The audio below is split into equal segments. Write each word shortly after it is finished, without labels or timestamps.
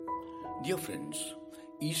Dear friends,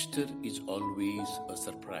 Easter is always a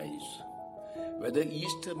surprise. Whether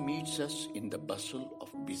Easter meets us in the bustle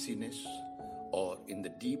of busyness or in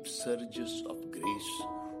the deep surges of grace,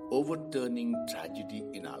 overturning tragedy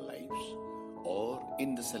in our lives, or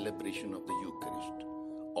in the celebration of the Eucharist,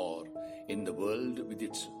 or in the world with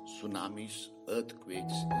its tsunamis,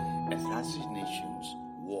 earthquakes, assassinations,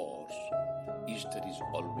 wars, Easter is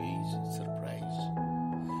always a surprise.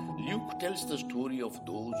 Luke tells the story of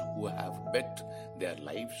those who have bet their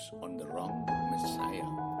lives on the wrong Messiah.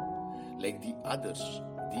 Like the others,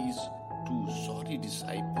 these two sorry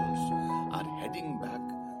disciples are heading back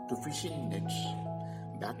to fishing nets,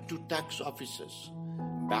 back to tax officers,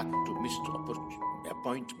 back to missed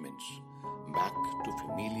appointments, back to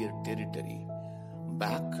familiar territory,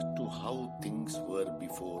 back to how things were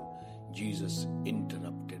before Jesus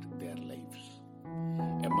interrupted their lives.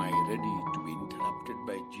 Am I ready to be interrupted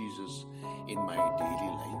by Jesus in my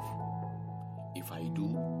daily life? If I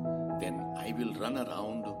do, then I will run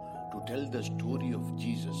around to tell the story of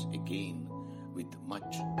Jesus again with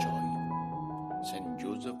much joy. Saint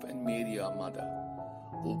Joseph and Mary, our mother,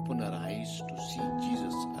 open our eyes to see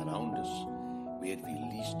Jesus around us where we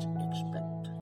least expect.